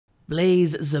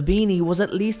Blaise Zabini was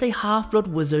at least a half-blood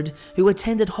wizard who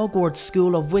attended Hogwarts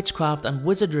School of Witchcraft and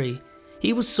Wizardry.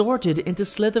 He was sorted into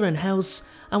Slytherin House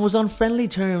and was on friendly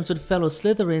terms with fellow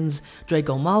Slytherins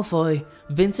Draco Malfoy,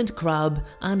 Vincent Crabbe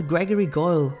and Gregory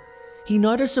Goyle. He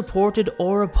neither supported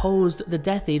or opposed the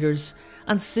Death Eaters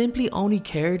and simply only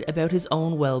cared about his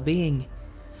own well-being.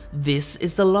 This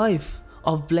is the life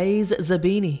of Blaise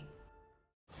Zabini.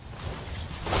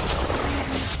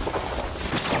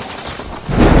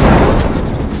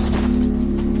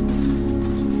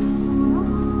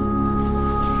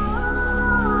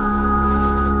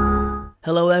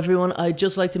 Hello everyone, I'd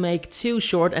just like to make two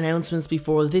short announcements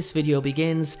before this video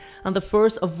begins, and the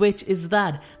first of which is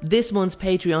that this month's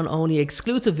Patreon only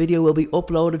exclusive video will be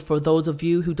uploaded for those of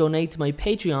you who donate to my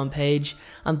Patreon page,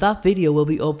 and that video will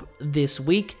be up this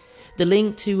week. The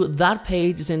link to that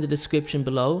page is in the description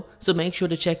below, so make sure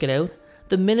to check it out.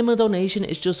 The minimum donation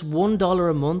is just $1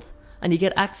 a month, and you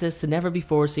get access to never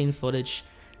before seen footage.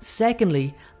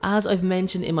 Secondly, as I've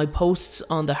mentioned in my posts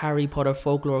on the Harry Potter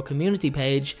Folklore community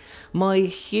page, my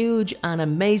huge and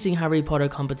amazing Harry Potter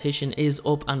competition is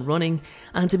up and running,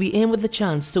 and to be in with the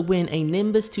chance to win a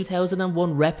Nimbus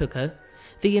 2001 replica,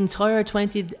 the entire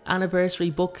 20th anniversary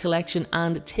book collection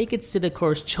and tickets to the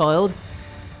Cursed Child,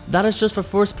 that is just for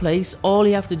first place. All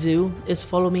you have to do is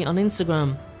follow me on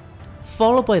Instagram.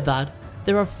 Followed by that,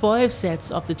 there are 5 sets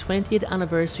of the 20th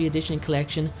anniversary edition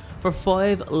collection for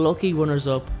 5 lucky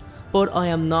runners-up. But I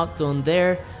am not done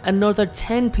there. Another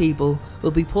 10 people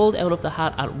will be pulled out of the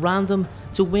hat at random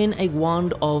to win a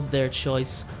wand of their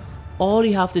choice. All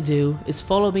you have to do is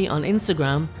follow me on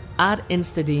Instagram at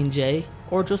InstaDeanJ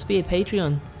or just be a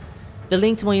Patreon. The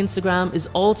link to my Instagram is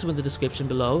also in the description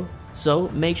below, so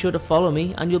make sure to follow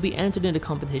me and you'll be entered in the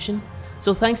competition.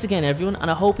 So thanks again everyone, and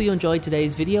I hope you enjoyed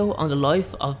today's video on the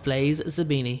life of Blaise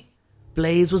Zabini.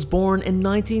 Blaise was born in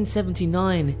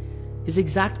 1979. His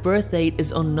exact birth date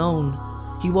is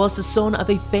unknown. He was the son of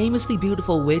a famously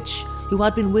beautiful witch who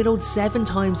had been widowed 7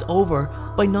 times over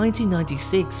by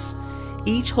 1996.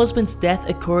 Each husband's death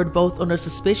occurred both under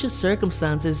suspicious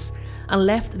circumstances and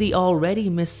left the already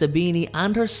Miss Zabini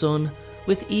and her son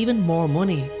with even more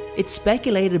money. It's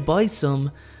speculated by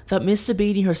some that Miss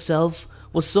Zabini herself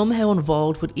was somehow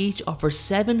involved with each of her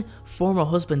 7 former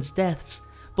husbands' deaths,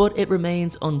 but it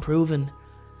remains unproven.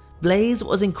 Blaise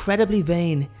was incredibly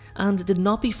vain and did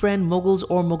not befriend muggles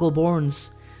or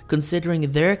muggle-borns, considering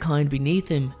their kind beneath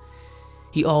him.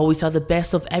 He always had the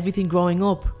best of everything growing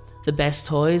up, the best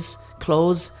toys,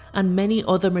 clothes and many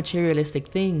other materialistic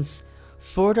things,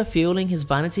 further fueling his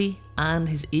vanity and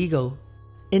his ego.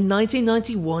 In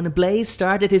 1991, Blaise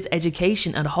started his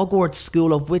education at Hogwarts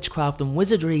School of Witchcraft and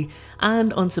Wizardry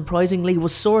and, unsurprisingly,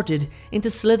 was sorted into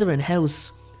Slytherin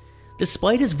House.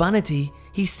 Despite his vanity,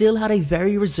 he still had a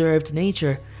very reserved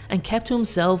nature and kept to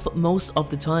himself most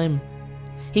of the time.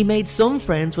 He made some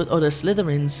friends with other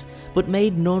Slytherins, but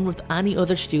made none with any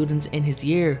other students in his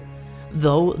year,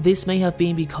 though this may have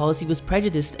been because he was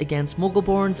prejudiced against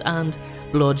Muggleborns and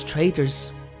blood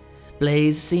traitors.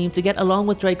 Blaise seemed to get along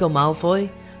with Draco Malfoy,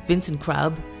 Vincent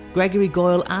Crabbe, Gregory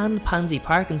Goyle and Pansy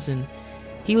Parkinson.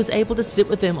 He was able to sit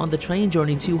with them on the train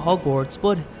journey to Hogwarts,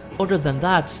 but other than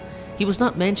that, he was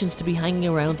not mentioned to be hanging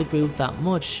around the group that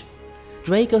much.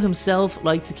 Draco himself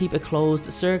liked to keep a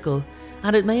closed circle,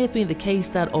 and it may have been the case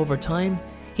that over time,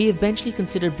 he eventually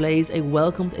considered Blaise a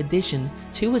welcomed addition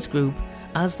to his group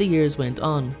as the years went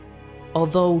on.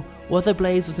 Although whether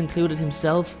Blaise was included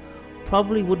himself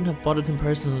probably wouldn't have bothered him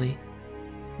personally.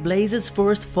 Blaise's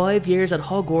first 5 years at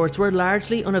Hogwarts were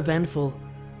largely uneventful,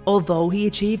 although he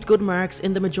achieved good marks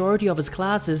in the majority of his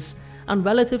classes and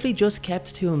relatively just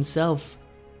kept to himself.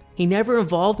 He never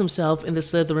involved himself in the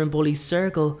Slytherin bullies'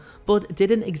 circle, but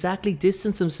didn't exactly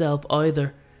distance himself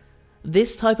either.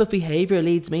 This type of behaviour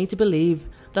leads me to believe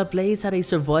that Blaise had a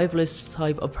survivalist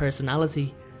type of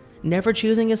personality, never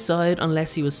choosing a side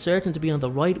unless he was certain to be on the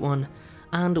right one,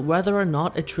 and whether or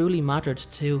not it truly mattered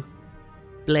too.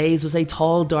 Blaise was a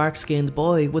tall, dark-skinned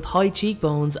boy with high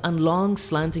cheekbones and long,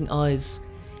 slanting eyes.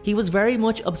 He was very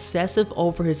much obsessive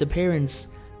over his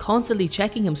appearance, constantly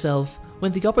checking himself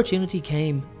when the opportunity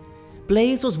came.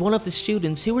 Blaise was one of the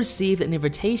students who received an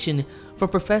invitation from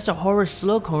Professor Horace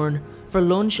Slughorn for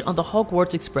lunch on the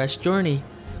Hogwarts Express journey,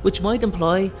 which might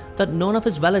imply that none of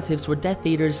his relatives were Death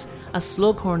Eaters, as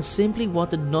Slughorn simply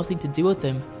wanted nothing to do with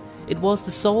them. It was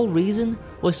the sole reason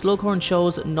why Slughorn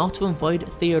chose not to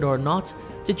invite Theodore Nott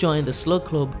to join the Slug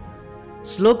Club.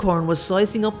 Slughorn was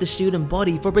sizing up the student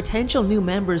body for potential new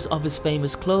members of his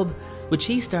famous club, which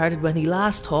he started when he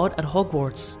last taught at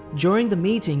Hogwarts. During the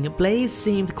meeting, Blaise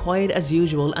seemed quiet as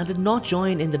usual and did not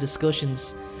join in the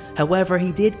discussions. However,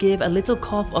 he did give a little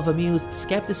cough of amused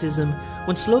skepticism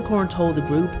when Slughorn told the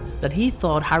group that he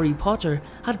thought Harry Potter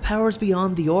had powers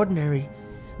beyond the ordinary.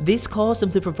 This caused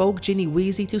him to provoke Ginny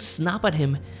Weasley to snap at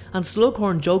him, and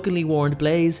Slughorn jokingly warned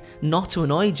Blaise not to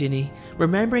annoy Ginny,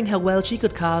 remembering how well she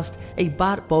could cast a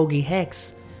bat bogey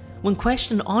hex. When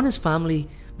questioned on his family,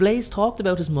 Blaise talked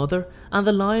about his mother and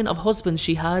the line of husbands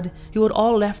she had who had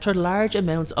all left her large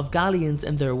amounts of galleons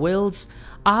in their wills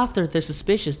after their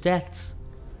suspicious deaths.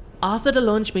 After the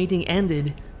lunch meeting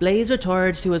ended, Blaise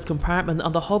retired to his compartment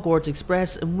on the Hogwarts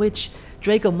Express, in which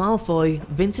Draco Malfoy,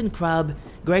 Vincent Crabbe,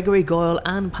 Gregory, Goyle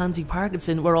and Pansy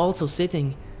Parkinson were also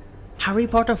sitting. Harry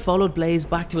Potter followed Blaise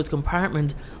back to his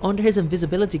compartment under his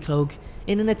invisibility cloak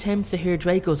in an attempt to hear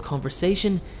Draco's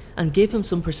conversation and give him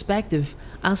some perspective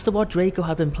as to what Draco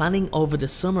had been planning over the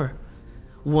summer.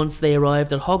 Once they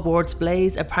arrived at Hogwarts,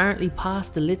 Blaise apparently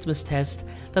passed the litmus test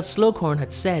that Slughorn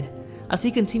had said, as he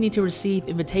continued to receive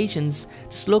invitations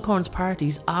to Slughorn's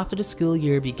parties after the school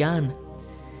year began.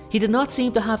 He did not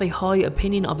seem to have a high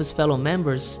opinion of his fellow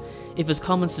members, if his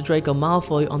comments to Draco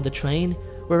Malfoy on the train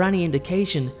were any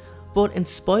indication, but in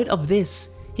spite of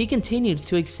this, he continued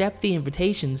to accept the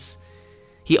invitations.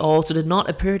 He also did not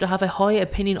appear to have a high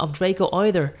opinion of Draco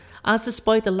either, as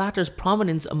despite the latter's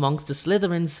prominence amongst the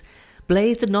Slytherins,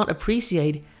 Blaise did not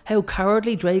appreciate how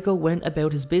cowardly Draco went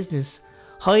about his business,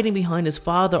 hiding behind his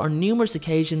father on numerous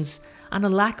occasions and a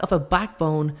lack of a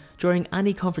backbone during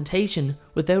any confrontation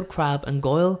without Crabbe and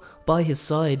Goyle by his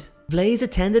side. Blaise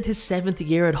attended his 7th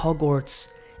year at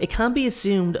Hogwarts. It can be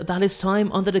assumed that his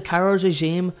time under the Carrows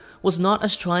regime was not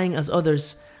as trying as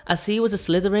others, as he was a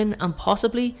Slytherin and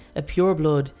possibly a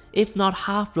pureblood, if not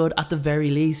half-blood at the very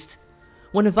least.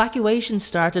 When evacuation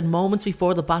started moments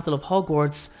before the Battle of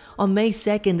Hogwarts on May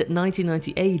 2nd,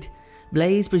 1998,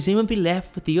 Blaise presumably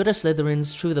left with the other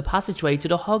Slytherins through the passageway to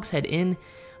the Hogshead Inn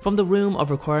from the Room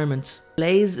of Requirement.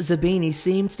 Blaise Zabini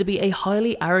seemed to be a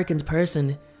highly arrogant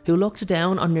person who looked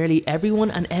down on nearly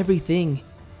everyone and everything.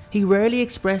 He rarely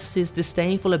expressed his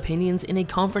disdainful opinions in a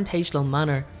confrontational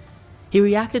manner. He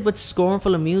reacted with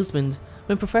scornful amusement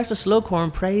when Professor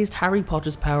Slughorn praised Harry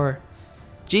Potter's power.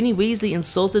 Ginny Weasley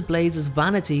insulted Blaise's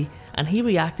vanity and he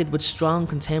reacted with strong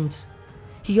contempt.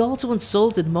 He also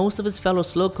insulted most of his fellow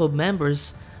Slug Club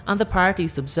members and the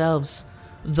parties themselves,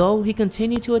 though he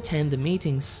continued to attend the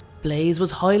meetings. Blaise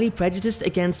was highly prejudiced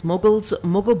against Muggles,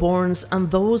 Muggleborns and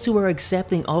those who were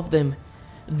accepting of them.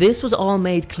 This was all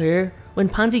made clear when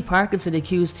Pansy Parkinson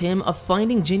accused him of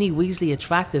finding Ginny Weasley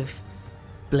attractive.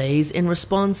 Blaise, in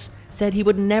response, said he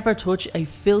would never touch a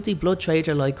filthy blood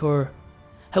traitor like her.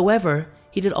 However,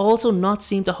 he did also not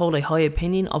seem to hold a high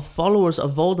opinion of followers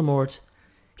of Voldemort.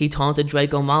 He taunted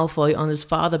Draco Malfoy on his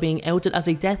father being outed as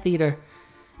a Death Eater.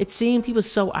 It seemed he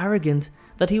was so arrogant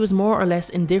that he was more or less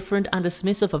indifferent and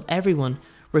dismissive of everyone,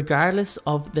 regardless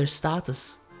of their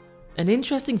status. An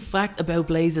interesting fact about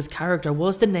Blaise's character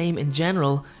was the name in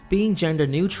general being gender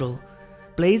neutral.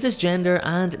 Blaise's gender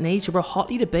and nature were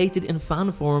hotly debated in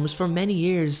fan forums for many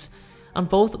years, and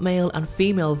both male and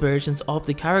female versions of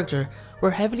the character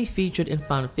were heavily featured in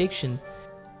fan fiction.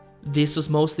 This was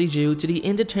mostly due to the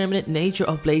indeterminate nature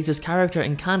of Blaise's character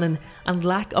in canon and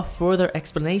lack of further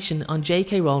explanation on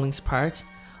J.K. Rowling's part,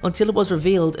 until it was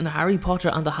revealed in Harry Potter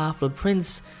and the Half-Blood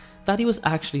Prince that he was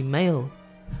actually male.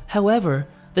 However,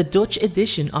 the Dutch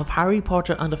edition of Harry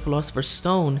Potter and the Philosopher's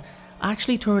Stone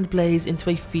actually turned Blaise into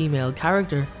a female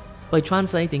character by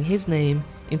translating his name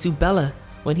into Bella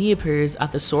when he appears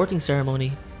at the sorting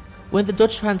ceremony. When the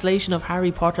Dutch translation of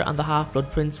Harry Potter and the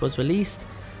Half-Blood Prince was released,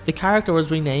 the character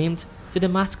was renamed to the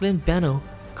masculine Benno,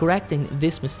 correcting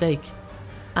this mistake.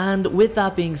 And with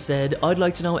that being said, I'd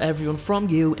like to know everyone from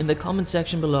you in the comment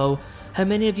section below how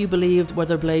many of you believed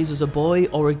whether Blaise was a boy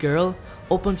or a girl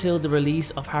up until the release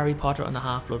of Harry Potter and the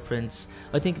Half-Blood Prince.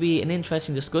 I think it'd be an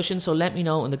interesting discussion, so let me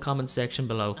know in the comment section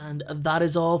below. And that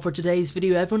is all for today's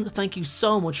video, everyone. Thank you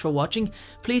so much for watching.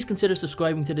 Please consider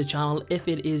subscribing to the channel if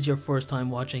it is your first time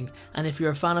watching. And if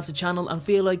you're a fan of the channel and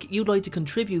feel like you'd like to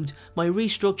contribute, my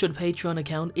restructured Patreon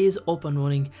account is up and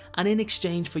running, and in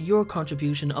exchange for your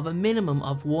contribution of a minimum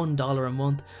of $1 a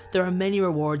month, there are many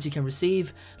rewards you can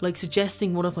receive, like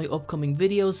suggesting one of my upcoming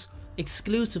videos,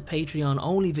 exclusive Patreon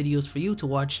only videos for you to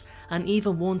watch, and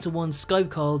even one-to-one Skype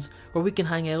calls where we can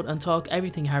hang out and talk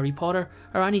everything Harry Potter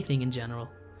or anything in general.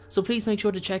 So please make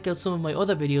sure to check out some of my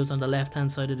other videos on the left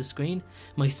hand side of the screen.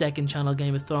 My second channel,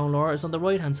 Game of Thrones Lore, is on the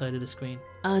right hand side of the screen.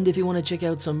 And if you want to check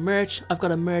out some merch, I've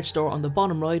got a merch store on the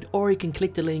bottom right, or you can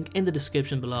click the link in the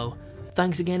description below.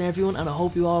 Thanks again everyone, and I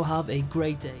hope you all have a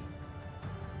great day.